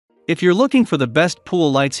If you're looking for the best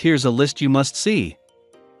pool lights, here's a list you must see.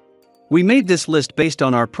 We made this list based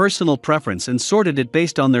on our personal preference and sorted it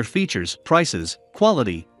based on their features, prices,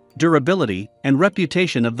 quality, durability, and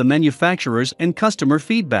reputation of the manufacturers and customer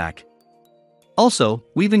feedback. Also,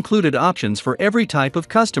 we've included options for every type of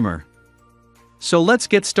customer. So let's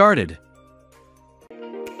get started.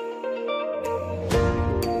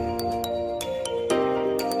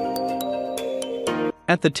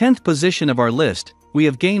 At the 10th position of our list, we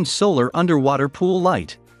have Games Solar Underwater Pool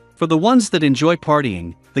Light. For the ones that enjoy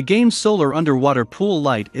partying, the Games Solar Underwater Pool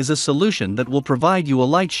Light is a solution that will provide you a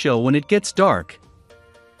light show when it gets dark.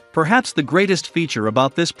 Perhaps the greatest feature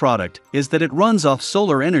about this product is that it runs off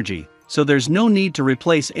solar energy, so there's no need to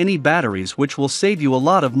replace any batteries, which will save you a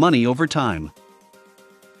lot of money over time.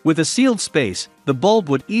 With a sealed space, the bulb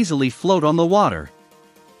would easily float on the water.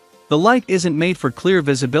 The light isn't made for clear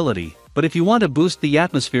visibility, but if you want to boost the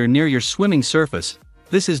atmosphere near your swimming surface,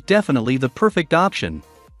 this is definitely the perfect option.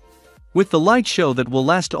 With the light show that will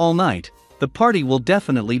last all night, the party will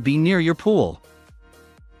definitely be near your pool.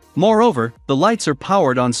 Moreover, the lights are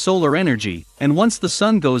powered on solar energy, and once the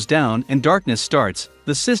sun goes down and darkness starts,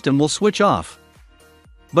 the system will switch off.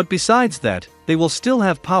 But besides that, they will still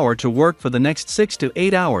have power to work for the next 6 to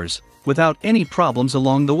 8 hours, without any problems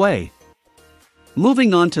along the way.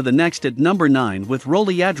 Moving on to the next at number 9 with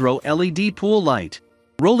Roleadro LED Pool Light.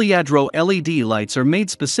 Roleadro LED lights are made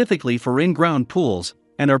specifically for in-ground pools,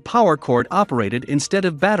 and are power cord operated instead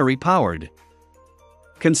of battery powered.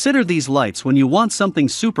 Consider these lights when you want something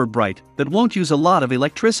super bright that won't use a lot of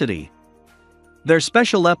electricity. Their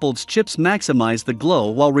special EPLDS chips maximize the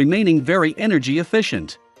glow while remaining very energy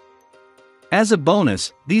efficient. As a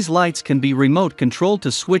bonus, these lights can be remote controlled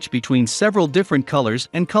to switch between several different colors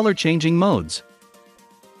and color changing modes.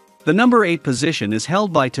 The number 8 position is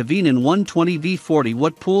held by Toveenen 120V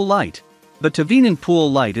 40-watt pool light. The Toveenen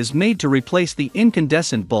pool light is made to replace the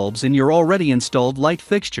incandescent bulbs in your already installed light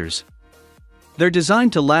fixtures. They're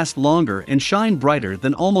designed to last longer and shine brighter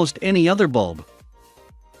than almost any other bulb.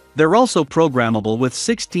 They're also programmable with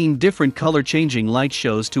 16 different color-changing light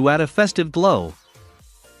shows to add a festive glow.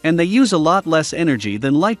 And they use a lot less energy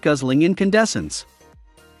than light-guzzling incandescents.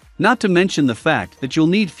 Not to mention the fact that you'll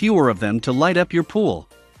need fewer of them to light up your pool.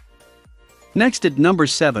 Next at number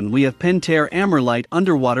 7 we have Pentair Amerlite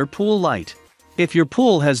Underwater Pool Light. If your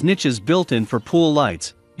pool has niches built in for pool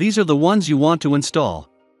lights, these are the ones you want to install.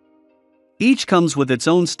 Each comes with its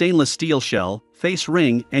own stainless steel shell, face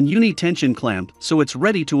ring, and uni-tension clamp, so it's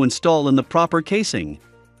ready to install in the proper casing.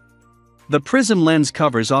 The prism lens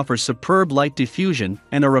covers offer superb light diffusion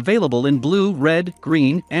and are available in blue, red,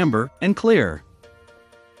 green, amber, and clear.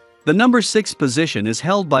 The number 6 position is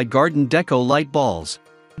held by Garden Deco light balls.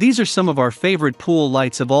 These are some of our favorite pool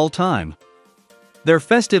lights of all time. They're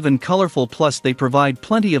festive and colorful, plus they provide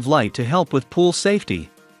plenty of light to help with pool safety.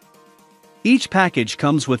 Each package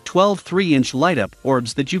comes with 12 3-inch light-up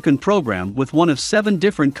orbs that you can program with one of 7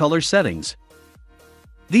 different color settings.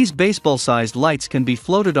 These baseball-sized lights can be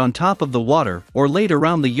floated on top of the water or laid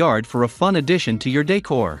around the yard for a fun addition to your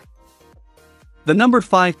decor. The number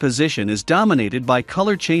 5 position is dominated by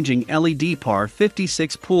color-changing LED PAR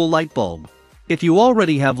 56 pool light bulb. If you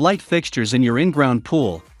already have light fixtures in your in-ground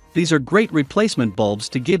pool, these are great replacement bulbs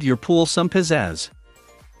to give your pool some pizzazz.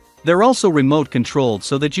 They're also remote controlled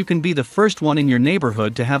so that you can be the first one in your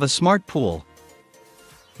neighborhood to have a smart pool.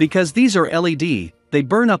 Because these are LED, they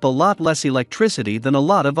burn up a lot less electricity than a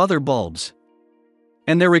lot of other bulbs.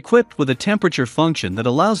 And they're equipped with a temperature function that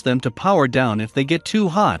allows them to power down if they get too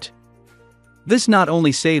hot. This not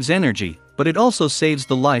only saves energy, but it also saves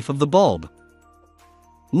the life of the bulb.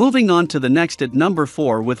 Moving on to the next at number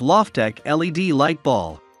 4 with Loftek LED Light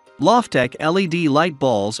Ball. Loftek LED light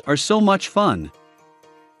balls are so much fun.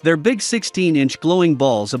 They're big 16-inch glowing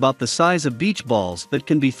balls about the size of beach balls that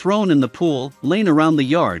can be thrown in the pool, laying around the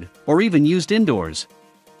yard, or even used indoors.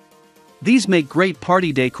 These make great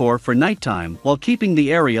party decor for nighttime while keeping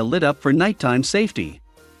the area lit up for nighttime safety.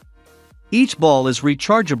 Each ball is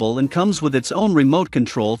rechargeable and comes with its own remote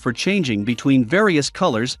control for changing between various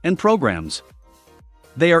colors and programs.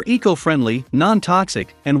 They are eco-friendly,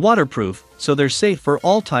 non-toxic, and waterproof, so they're safe for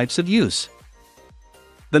all types of use.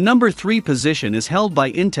 The number 3 position is held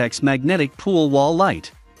by Intex Magnetic Pool Wall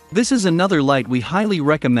Light. This is another light we highly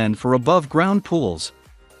recommend for above-ground pools.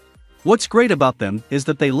 What's great about them is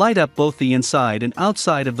that they light up both the inside and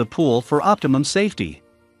outside of the pool for optimum safety.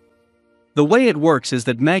 The way it works is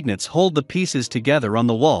that magnets hold the pieces together on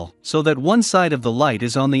the wall so that one side of the light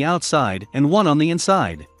is on the outside and one on the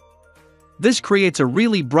inside. This creates a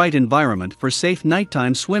really bright environment for safe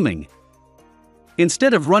nighttime swimming.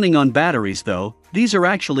 Instead of running on batteries though, these are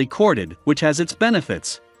actually corded, which has its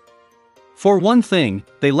benefits. For one thing,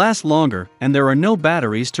 they last longer and there are no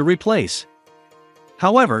batteries to replace.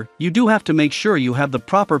 However, you do have to make sure you have the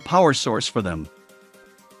proper power source for them.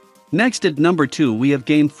 Next at number 2 we have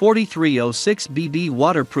Game 4306BB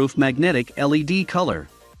Waterproof Magnetic LED Color.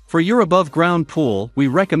 For your above ground pool, we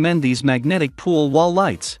recommend these magnetic pool wall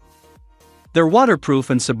lights. They're waterproof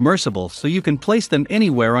and submersible, so you can place them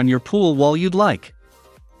anywhere on your pool wall you'd like.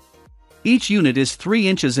 Each unit is 3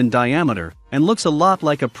 inches in diameter and looks a lot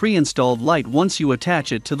like a pre-installed light once you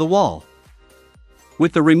attach it to the wall.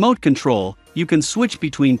 With the remote control, you can switch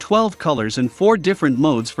between 12 colors and 4 different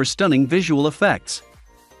modes for stunning visual effects.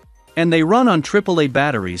 And they run on AAA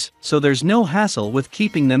batteries, so there's no hassle with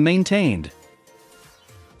keeping them maintained.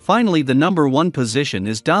 Finally, the number 1 position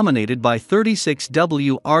is dominated by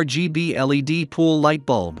 36W RGB LED pool light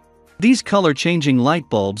bulb. These color-changing light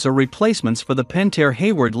bulbs are replacements for the Pentair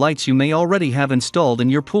Hayward lights you may already have installed in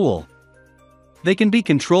your pool. They can be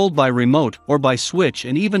controlled by remote or by switch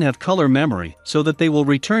and even have color memory so that they will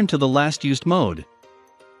return to the last used mode.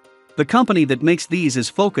 The company that makes these is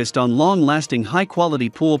focused on long-lasting high-quality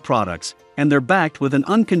pool products, and they're backed with an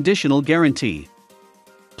unconditional guarantee.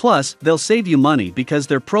 Plus, they'll save you money because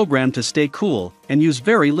they're programmed to stay cool and use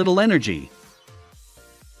very little energy.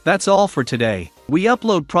 That's all for today. We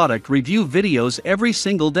upload product review videos every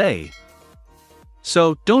single day.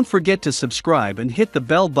 So, don't forget to subscribe and hit the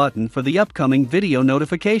bell button for the upcoming video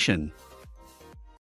notification.